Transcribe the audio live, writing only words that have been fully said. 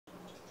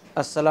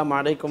السلام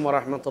عليكم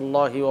ورحمة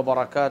الله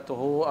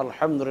وبركاته.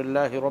 الحمد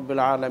لله رب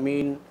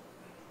العالمين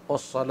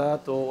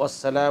والصلاة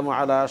والسلام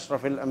على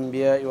أشرف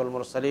الأنبياء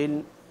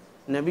والمرسلين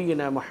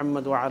نبينا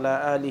محمد وعلى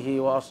آله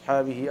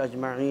وأصحابه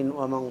أجمعين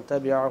ومن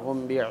تبعهم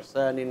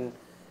بإحسان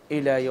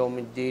إلى يوم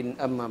الدين.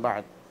 أما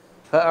بعد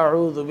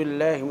فأعوذ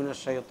بالله من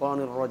الشيطان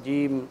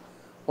الرجيم.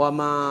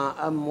 وما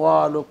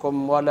أموالكم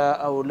ولا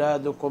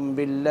أولادكم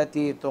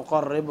بالتي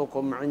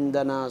تقربكم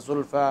عندنا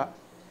زلفى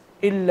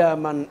إلا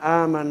من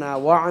آمن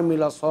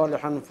وعمل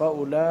صالحا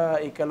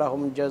فأولئك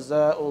لهم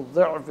جزاء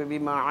الضعف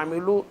بما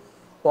عملوا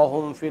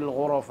وهم في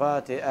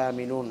الغرفات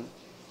آمنون.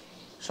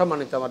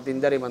 সম্মানিত আমার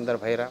দিনদার ইমানদার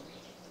ভাইরা,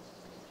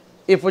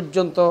 এ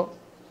পর্যন্ত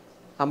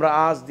আমরা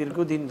আজ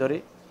দীর্ঘদিন ধরে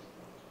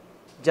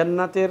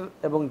জান্নাতের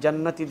এবং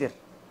জান্নাতীদের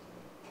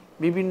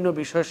বিভিন্ন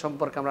বিষয়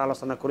সম্পর্কে আমরা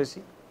আলোচনা করেছি।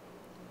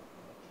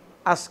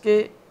 আজকে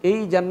এই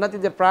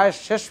জান্নাতীদের প্রায়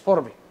শেষ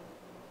পর্বে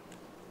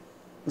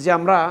যে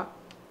আমরা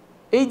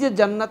এই যে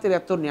জান্নাতের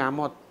এত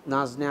নিয়ামত,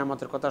 নাজ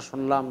নিয়ামতের কথা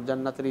শুনলাম,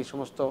 জান্নাতের এই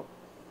সমস্ত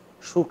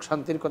সুখ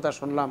শান্তির কথা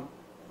শুনলাম,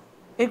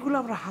 এগুলো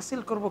আমরা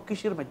হাসিল করব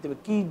কিসের মাধ্যমে,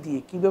 কি দিয়ে,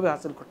 কিভাবে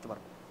হাসিল করতে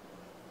পারব?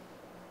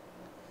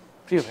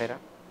 প্রিয় ভাইরা,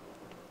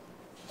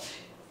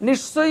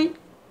 নিশ্চয়ই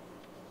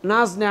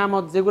নাজ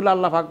নিয়ামত যেগুলো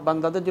আল্লাহ পাক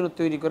বান্দাদের জন্য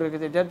তৈরি করে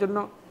রেখেছে, যার জন্য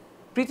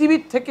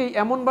পৃথিবীর থেকেই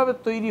এমনভাবে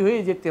তৈরি হয়ে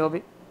যেতে হবে।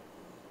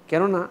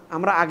 কেননা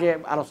আমরা আগে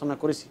আলোচনা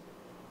করেছি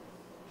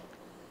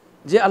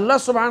যে আল্লাহ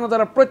সুবহানাহু ওয়া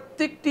তাআলা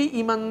প্রত্যেকটি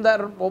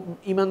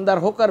ইমানদার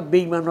হোক আর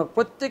বেঈমান হোক,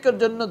 প্রত্যেকের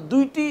জন্য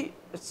দুইটি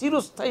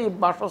চিরস্থায়ী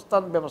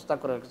বাসস্থান ব্যবস্থা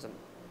করে রেখেছেন।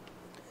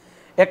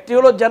 একটি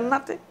হলো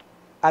জান্নাতে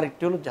আর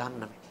একটি হলো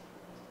জাহান্নামে।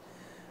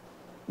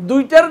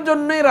 দুইটার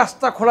জন্যই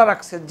রাস্তা খোলা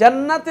রাখছে।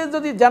 জান্নাতে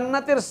যদি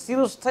জান্নাতের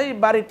চিরস্থায়ী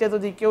বাড়িতে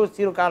যদি কেউ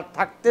চিরকাল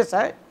থাকতে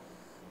চায়,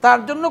 তার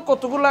জন্য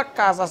কতগুলা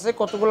কাজ আছে,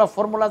 কতগুলা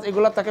ফর্মুলা আছে,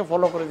 এগুলা তাকে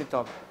ফলো করে দিতে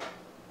হবে।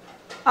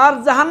 আর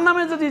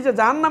জাহান্নামে যদি যে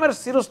জাহান্নামের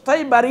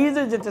চিরস্থায়ী বাড়ি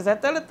যদি যেতে চায়,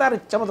 তাহলে তার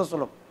ইচ্ছা মতো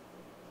চলুক।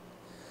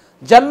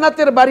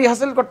 জান্নাতের বাড়ি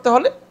হাসিল করতে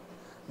হলে,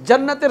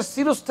 জান্নাতের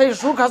চিরস্থায়ী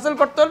সুখ হাসিল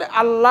করতে হলে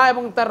আল্লাহ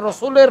এবং তার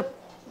রসুলের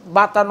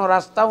বাতানো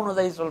রাস্তা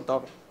অনুযায়ী চলতে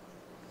হবে।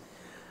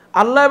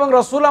 আল্লাহ এবং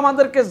রসুল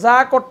আমাদেরকে যা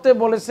করতে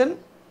বলেছেন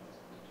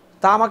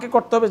তা আমাকে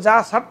করতে হবে, যা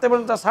ছাড়তে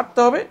বলেন তা ছাড়তে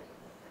হবে,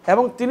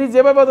 এবং তিনি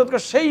যেভাবে ইবাদত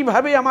করেন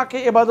সেইভাবেই আমাকে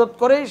ইবাদত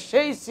করে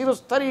সেই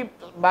চিরস্থায়ী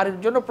বাড়ির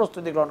জন্য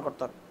প্রস্তুতি গ্রহণ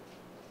করতে হবে।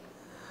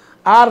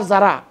 আর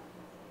যারা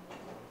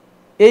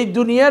এই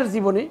দুনিয়ার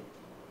জীবনে,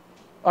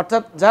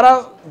 অর্থাৎ যারা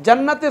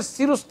জান্নাতের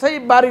চিরস্থায়ী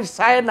বাড়ির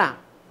চায় না,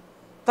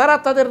 তারা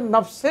তাদের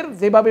নফসের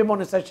যেভাবে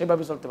মনে চায়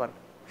সেভাবে চলতে পারবে,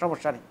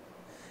 সমস্যা নেই।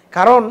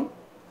 কারণ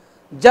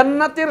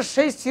জান্নাতের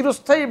সেই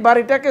চিরস্থায়ী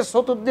বাড়িটাকে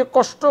চতুর্দিকে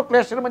কষ্ট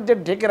ক্লেশের মধ্যে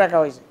ঢেকে রাখা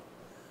হয়েছে,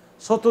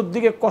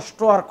 চতুর্দিকে কষ্ট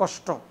আর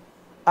কষ্ট।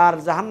 আর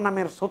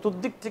জাহান্নামের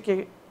চতুর্দিক থেকে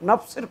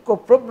নফসের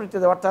প্রবৃত্তি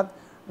দেওয়া, অর্থাৎ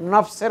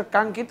নফসের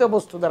কাঙ্ক্ষিত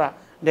বস্তু দ্বারা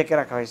ঢেকে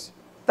রাখা হয়েছে।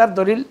 তার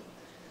দলিল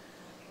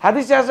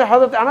হাদিসে আছে,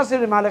 হযরত আনাস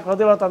ইবনে মালিক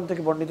রাদিয়াল্লাহু তাআলা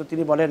থেকে বর্ণিত,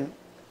 তিনি বলেন,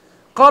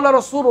 ক্বালা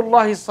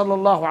রাসূলুল্লাহ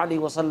সাল্লাল্লাহু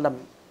আলাইহি ওয়াসাল্লাম,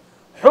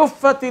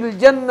 হুফফাতিল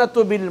জান্নাতু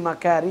বিল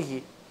মাকারিহি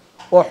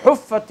ওয়া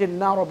হুফফাতিন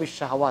নারু বিশ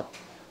শাহাওয়াত।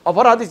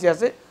 অপর হাদিসে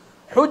আছে,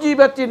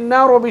 হুজিবাতিন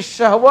নারু বিশ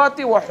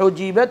শাহাওয়াতি ওয়া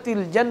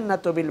হুজিবাতিল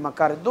জান্নাতু বিল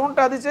মাকারিহ।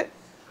 দুটোটা হাদিসে,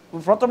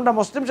 প্রথমটা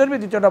মুসলিম শরীফে,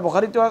 দ্বিতীয়টা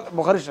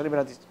বুখারী শরীফের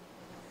হাদিস।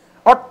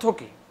 অর্থ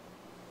কি?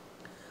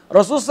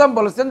 রাসূল সাল্লাল্লাহু আলাইহি ওয়াসাল্লাম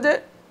বলেছেন যে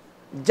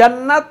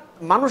জান্নাত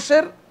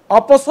মানুষের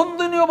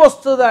অপছন্দনীয়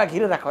বস্তু দ্বারা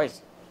ঘিরে রাখা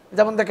হয়েছে।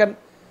 যেমন দেখেন,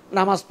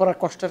 নামাজ পড়া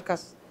কষ্টের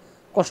কাজ,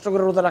 কষ্ট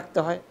করে রোজা রাখতে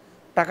হয়,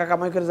 টাকা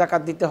কামাই করে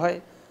যাকাত দিতে হয়,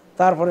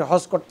 তারপরে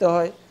হজ করতে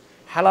হয়,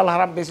 হালাল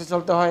হারাম বেশি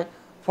চলতে হয়,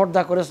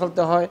 পর্দা করে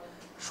চলতে হয়,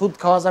 সুদ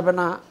খাওয়া যাবে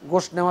না,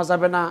 গোশ নেওয়া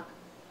যাবে না,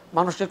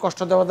 মানুষকে কষ্ট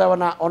দেওয়া যাবে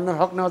না, অন্যের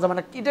হক নেওয়া যাবে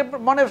না। এটা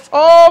মনের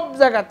সব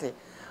জায়গাতে,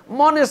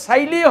 মনে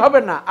চাইলেই হবে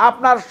না,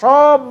 আপনার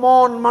সব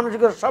মন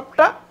মানসিকের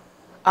সবটা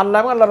আল্লাহ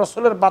এবং আল্লাহ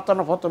রসুলের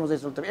বাতানো ফত অনুযায়ী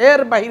চলতে হবে,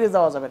 এর বাহিরে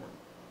যাওয়া যাবে না।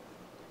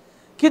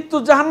 কিন্তু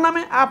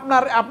জাহান্নামে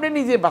আপনি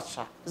নিজে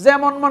বাদশা,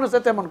 যেমন মানুষে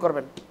তেমন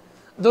করবেন।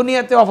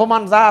 দুনিয়াতে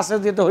অপমান যা আছে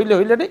যেতে হইলে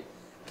হইলে নেই,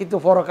 কিন্তু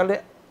পরকালে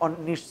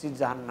নিশ্চিত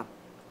জাহান্নাম।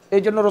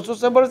 এই জন্য রাসূল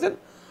সাল্লাল্লাহু আলাইহি ওয়াসাল্লাম বলেছেন,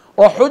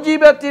 ও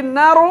হুজিবাতিন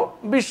নারু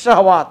বিশ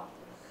শাহাওয়াত,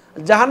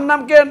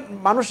 জাহান্নামকে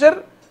মানুষের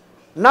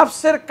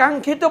নফসের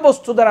কাঙ্ক্ষিত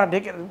বস্তু দ্বারা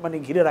ঢেকে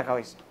ঘিরে রাখা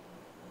হয়েছে।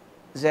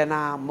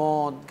 জেনা,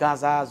 মদ,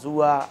 গাঁজা,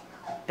 জুয়া,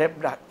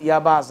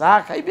 ইয়াবা যা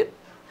খাইবেন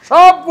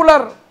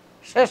সবগুলার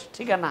শেষ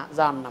ঠিকানা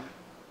জাহান্নাম।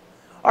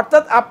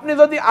 অর্থাৎ আপনি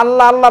যদি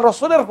আল্লাহ আল্লাহ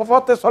রসুলের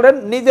পথে চলেন,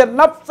 নিজের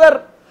নফসের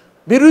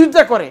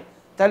বিরোধিতা করে,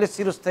 তাহলে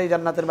চিরস্থায়ী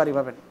জান্নাতের বাড়ি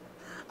পাবেন।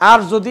 আর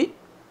যদি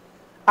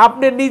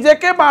আপনি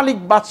নিজেকে মালিক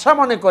বাদশা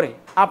মনে করে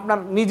আপনার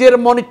নিজের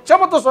মন ইচ্ছা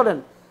মতো চলেন,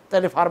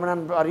 তাহলে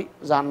পার্মানেন্ট বাড়ি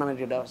জাহান্নামের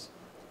যেটা আছে।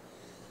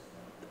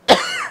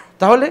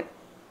 তাহলে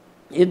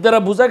এর দ্বারা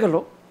বোঝা গেল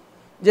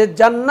যে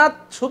জান্নাত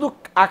শুধু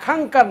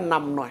আকাঙ্ক্ষার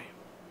নাম নয়,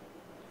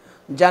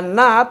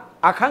 জান্নাত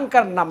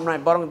আকাঙ্ক্ষার নাম নয়,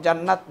 বরং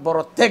জান্নাত বড়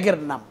ত্যাগের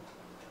নাম।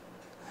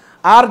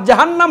 আর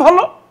জাহান্নাম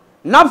হলো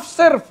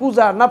নফসের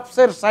পূজা,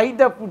 নফসের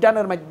চাহিদা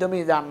পূজানের মাধ্যমে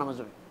জাহান্নামে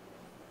যাবে।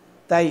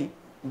 তাই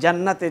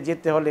জান্নাতে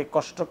যেতে হলে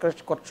কষ্ট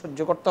সহ্য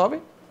করতে হবে,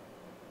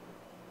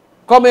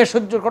 কমে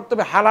সহ্য করতে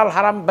হবে, হালাল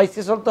হারাম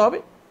বাইসে চলতে হবে।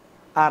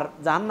 আর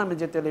জাহান্নামে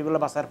যেতে হলে এগুলো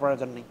বাঁচার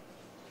প্রয়োজন নেই।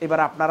 এবার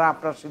আপনারা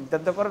আপনার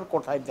সিদ্ধান্ত করেন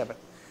কোথায় যাবেন,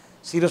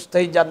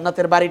 চিরস্থায়ী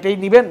জান্নাতের বাড়িটাই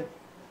নেবেন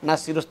না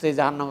চিরস্থায়ী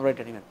জাহান্নামের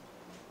বাড়িটা নেবেন।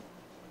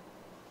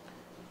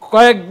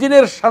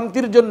 কয়েকদিনের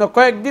শান্তির জন্য,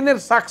 কয়েকদিনের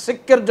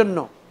চাকচিক্যের জন্য,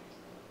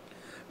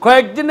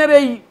 কয়েকদিনের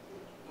এই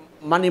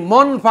মানে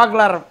মন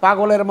পাগলার,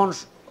 পাগলের মন,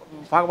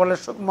 পাগলের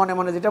সুখ মনে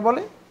মনে যেটা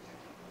বলে,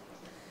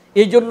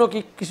 এই জন্য কি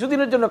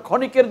কিছুদিনের জন্য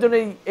ক্ষণিকের জন্য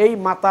এই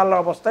মাতাল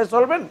অবস্থায়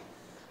চলবেন,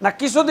 না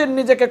কিছুদিন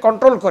নিজেকে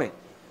কন্ট্রোল করে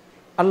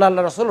আল্লাহ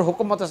আল্লাহ রাসূলের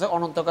হুকুমত আছে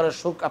অনন্তকালের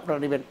সুখ আপনারা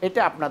নেবেন, এটা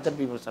আপনাদের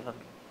বিবেচনা।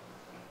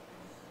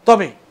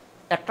 তবে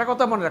একটা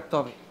কথা মনে রাখতে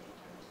হবে,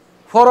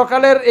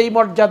 পরকালের এই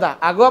মর্যাদা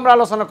আগেও আমরা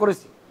আলোচনা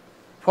করেছি,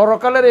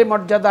 পরকালের এই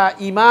মর্যাদা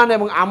ঈমান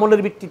এবং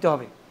আমলের ভিত্তিতে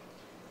হবে,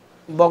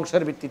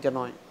 বংশের ভিত্তিতে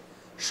নয়।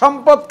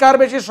 সম্পদ কার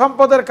বেশি,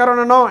 সম্পদের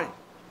কারণে নয়,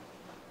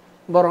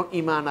 বরং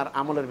ঈমান আর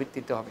আমলের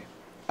ভিত্তিতে হবে।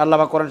 আল্লাহ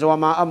পাক কোরআনে ওয়া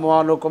মা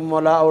আমওয়ালুকুম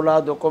ওয়ালা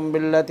আওলাদুকুম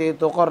বিল্লাতি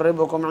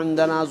তুকাররিবুকুম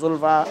ইনদানা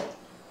যুলফা,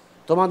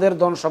 তোমাদের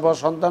ধন সম্পদ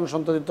সন্তান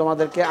সন্ততি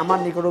তোমাদেরকে আমার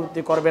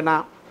নিকটবর্তী করবে না,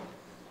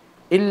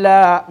 ইল্লা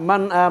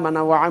মান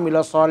আমানা ওয়া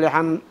আমিলা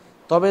সালিহান,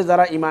 তবে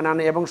যারা ঈমান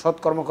আনে এবং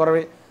সৎকর্ম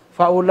করবে,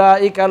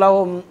 ফাউলাইকা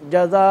লাহুম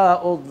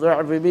জাযাউয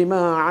যু'ফি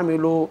বিমা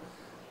আমিলু,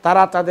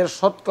 তারা তাদের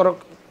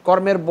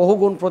সৎকর্মের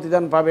বহুগুণ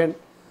প্রতিদান পাবেন,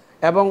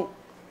 এবং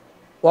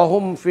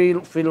ওয়াহুম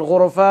ফিল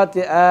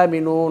গুরফাতি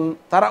আমিনুন,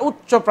 তারা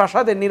উচ্চ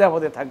প্রাসাদে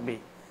নিরাপদে থাকবে।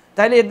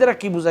 তাইলে এর দ্বারা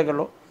কি বোঝা গেল,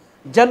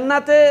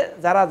 জান্নাতে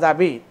যারা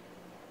যাবে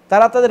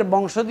তারা তাদের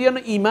বংশোদ্ভূত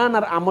ঈমান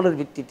আর আমলের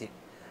ভিত্তিতে,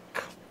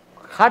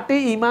 খাঁটি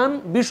ঈমান,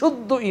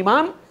 বিশুদ্ধ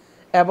ঈমান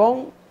এবং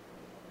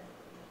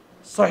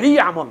সহিহ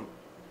আমল,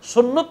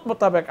 সুন্নত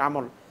মোতাবেক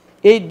আমল,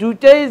 এই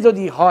দুইটাই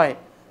যদি হয়,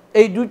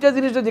 এই দুইটা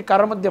জিনিস যদি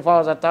কারোর মধ্যে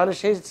পাওয়া যায়, তাহলে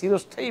সেই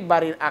চিরস্থায়ী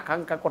বাড়ির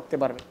আকাঙ্ক্ষা করতে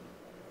পারবে।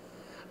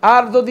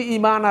 আর যদি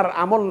ঈমান আর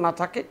আমল না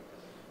থাকে,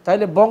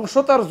 তাহলে বংশ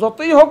তার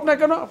যতই হোক না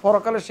কেন,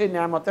 পরকালে সেই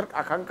নিয়ামতের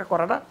আকাঙ্ক্ষা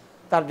করাটা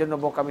তার জন্য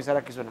বোকামি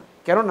ছাড়া কিছু না।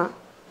 কেননা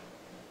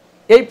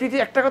এই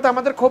পৃথিবী, একটা কথা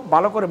আমাদের খুব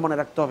ভালো করে মনে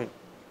রাখতে হবে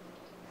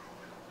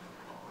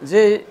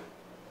যে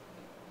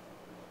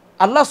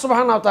আল্লাহ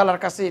সুবহানাহু ওয়া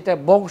তাআলার কাছে এটা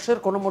বংশের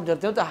কোনো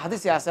মর্যাদা,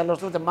 হাদিসে আছে আল্লাহ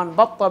রাসূল মান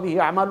বাত্তা বিহি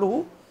আমালুহু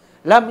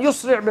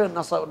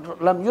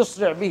লাম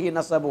ইউসরি' বিহি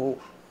নাসাবুহু,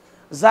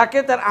 যাকে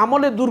তার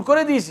আমলে দূর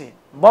করে দিয়েছে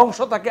বংশ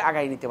তাকে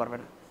আগায় নিতে পারবে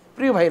না।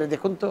 প্রিয় ভাইরা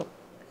দেখুন তো,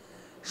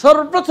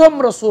 সর্বপ্রথম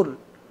রসুল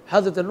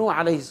হযরত নূহ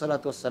আলাইহিস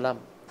সালাতু ওয়াস সালাম,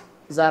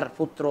 যার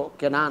পুত্র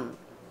কেনান,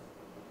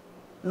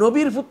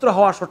 নবীর পুত্র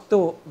হওয়া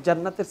সত্ত্বেও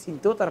জান্নাতের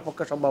চিনতেও তার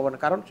পক্ষে সম্ভব না,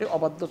 কারণ সে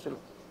অবাধ্য ছিল।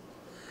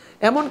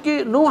 এমনকি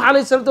নূহ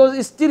আলাইহিস সালাতু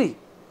স্ত্রী,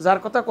 যার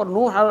কথা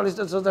নূহ আলাইহিস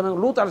সালাম এবং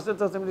লূত আলাইহিস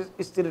সালামের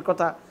স্ত্রীর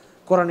কথা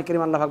কোরআনে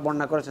কারীম আল্লাহ পাক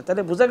বর্ণনা করেছে,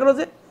 তাহলে বোঝা গেল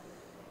যে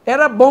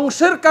এরা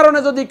বংশের কারণে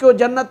যদি কেউ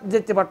জান্নাত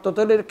যেতে পারতো,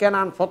 তাহলে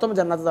কেনান প্রথম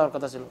জান্নাতে যাওয়ার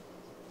কথা ছিল।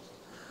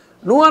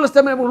 নূহ আলাইহিস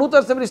সালাম এবং লূত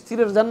আলাইহিস সালামের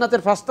স্ত্রীর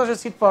জান্নাতের ফার্স্ট ক্লাসে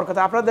সিট পাওয়ার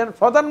কথা। আপনাদের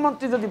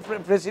প্রধানমন্ত্রী যদি,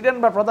 প্রেসিডেন্ট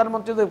বা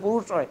প্রধানমন্ত্রী যদি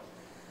পুরুষ হয়,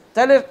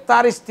 তাহলে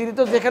তার স্ত্রী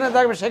তো যেখানে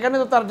থাকবে সেখানে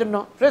তো তার জন্য,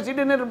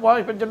 প্রেসিডেন্টের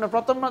ওয়াইফের জন্য,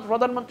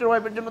 প্রধানমন্ত্রীর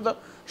ওয়াইফের জন্য তো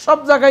সব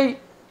জায়গায়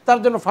তার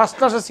জন্য ফার্স্ট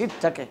ক্লাসে সিট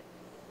থাকে,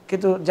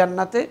 কিন্তু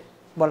জান্নাতে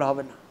বলা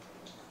হবে না।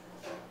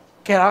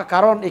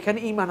 কারণ এখানে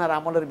ঈমান আর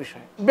আমলের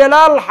বিষয়।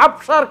 বেলাল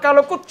হাবশার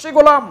কালো কুচ্ছি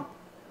গোলাম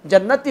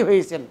জান্নাতি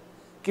হয়েছেন,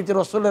 কিন্তু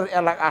রসুলের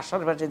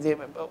আশেপাশে যে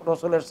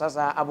রসুলের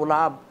চাচা আবু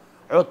লাহাব,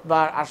 উতবা,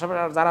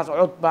 আশেপাশে যারা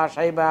উতবা,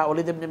 সাইবা,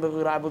 ওলীদ ইবনে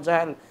মুগীরা, আবু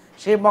জাহেল,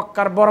 সেই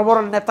মক্কার বড় বড়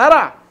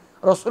নেতারা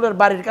রসুলের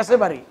বাড়ির কাছে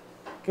বাড়ি,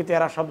 কিন্তু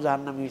এরা সব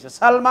জাহান্নামী হয়েছে।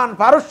 সালমান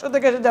পারস্য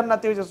থেকে এসে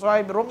জান্নাতি হয়েছে,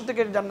 সোহাইব রোম থেকে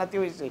এসে জান্নাতি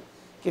হয়েছে,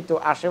 কিন্তু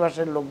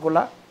আশেপাশের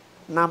লোকগুলা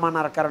না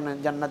মানার কারণে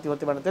জান্নাতি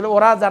হতে পারে। তাহলে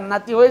ওরা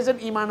জান্নাতি হয়েছেন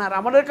ঈমান আর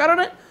আমলের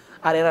কারণে,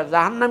 আর এরা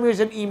জাহান্নামী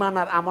হয়েছেন ঈমান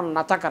আর আমল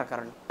না থাকার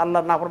কারণে,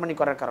 আল্লাহর নাফরমানি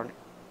করার কারণে।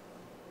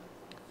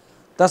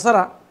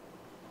 তাছাড়া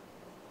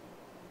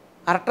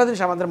আরেকটা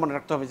জিনিস আমাদের মনে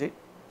রাখতে হবে যে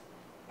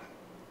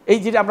এই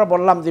যেটা আমরা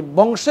বললাম যে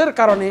বংশের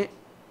কারণে,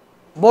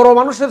 বড়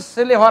মানুষের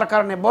ছেলে হওয়ার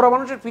কারণে, বড়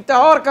মানুষের পিতা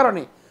হওয়ার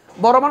কারণে,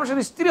 বড় মানুষের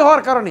স্ত্রী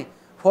হওয়ার কারণে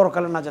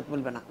পরকালে নাজাত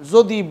মিলবে না।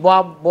 যদি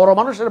বড়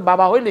মানুষের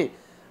বাবা হইলে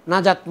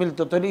নাজাত মিলত,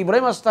 তাহলে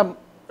ইব্রাহিম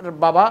আসলামের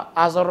বাবা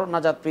আজর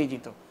নাজাত পেয়ে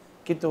যেত।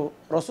 কিন্তু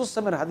রাসূল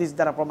সাল্লাল্লাহু হাদিস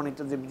দ্বারা প্রমাণিত,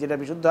 যেটা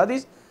বিশুদ্ধ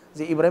হাদিস,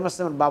 যে ইব্রাহিম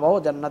আসলামের বাবাও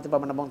জান্নাতে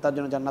পাবে না এবং তার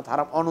জন্য জান্নাত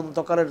হারাম,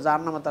 অনন্তকালের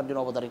জাহান্নামে তার জন্য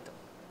অবধারিত।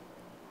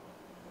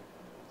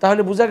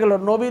 তাহলে বোঝা গেল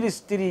নবীর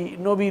স্ত্রী,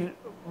 নবীর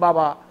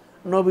বাবা,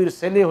 নবীর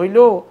ছেলে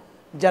হইলেও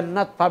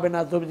জান্নাত পাবে না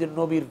যদি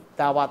নবীর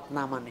দাওয়াত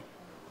না মানে।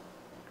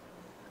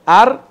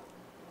 আর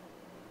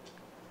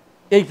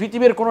এই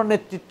পৃথিবীর কোনো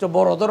নেতৃত্ব,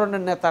 বড়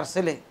ধরনের নেতার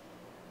ছেলে,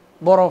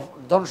 বড়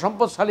ধন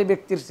সম্পদশালী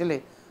ব্যক্তির ছেলে,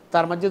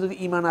 তার মাঝে যদি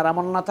ঈমান আর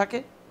আমল না থাকে,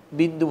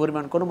 বিন্দু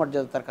পরিমাণ কোনো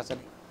মর্যাদা তার কাছে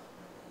নেই।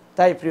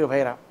 তাই প্রিয়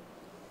ভাইরা,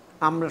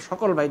 আমরা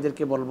সকল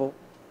ভাইদেরকে বলবো,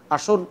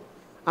 আসুন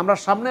আমরা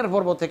সামনের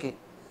পর্ব থেকে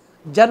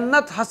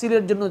জান্নাত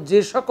হাসিলের জন্য যে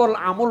সকল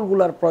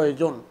আমলগুলার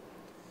প্রয়োজন,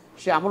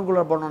 সে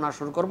আমলগুলোর বর্ণনা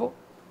শুরু করব।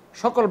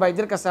 সকল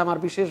ভাইদের কাছে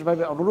আমার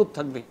বিশেষভাবে অনুরোধ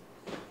থাকবে,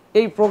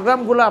 এই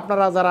প্রোগ্রামগুলো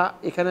আপনারা যারা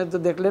এখানে তো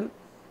দেখলেন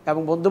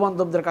এবং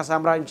বন্ধুবান্ধবদের কাছে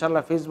আমরা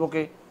ইনশাল্লাহ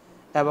ফেসবুকে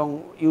এবং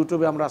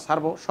ইউটিউবে আমরা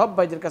ছাড়বো, সব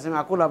ভাইদের কাছে আমি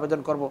আকুল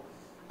আবেদন করব,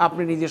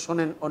 আপনি নিজে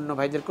শোনেন, অন্য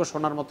ভাইদেরকেও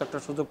শোনার মতো একটা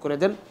সুযোগ করে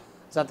দেন,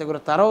 যাতে করে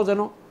তারাও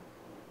যেন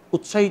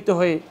উৎসাহিত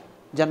হয়ে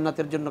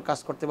জান্নাতের জন্য কাজ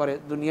করতে পারে,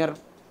 দুনিয়ার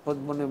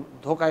মানে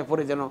ধোকায়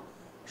পড়ে যেন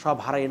সব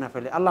হারাই না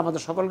ফেলে। আল্লাহ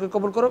আমাদের সকলকে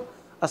কবুল করুক।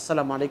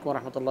 আসসালামু আলাইকুম ওয়া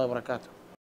রাহমাতুল্লাহি ওয়া বারাকাতুহু।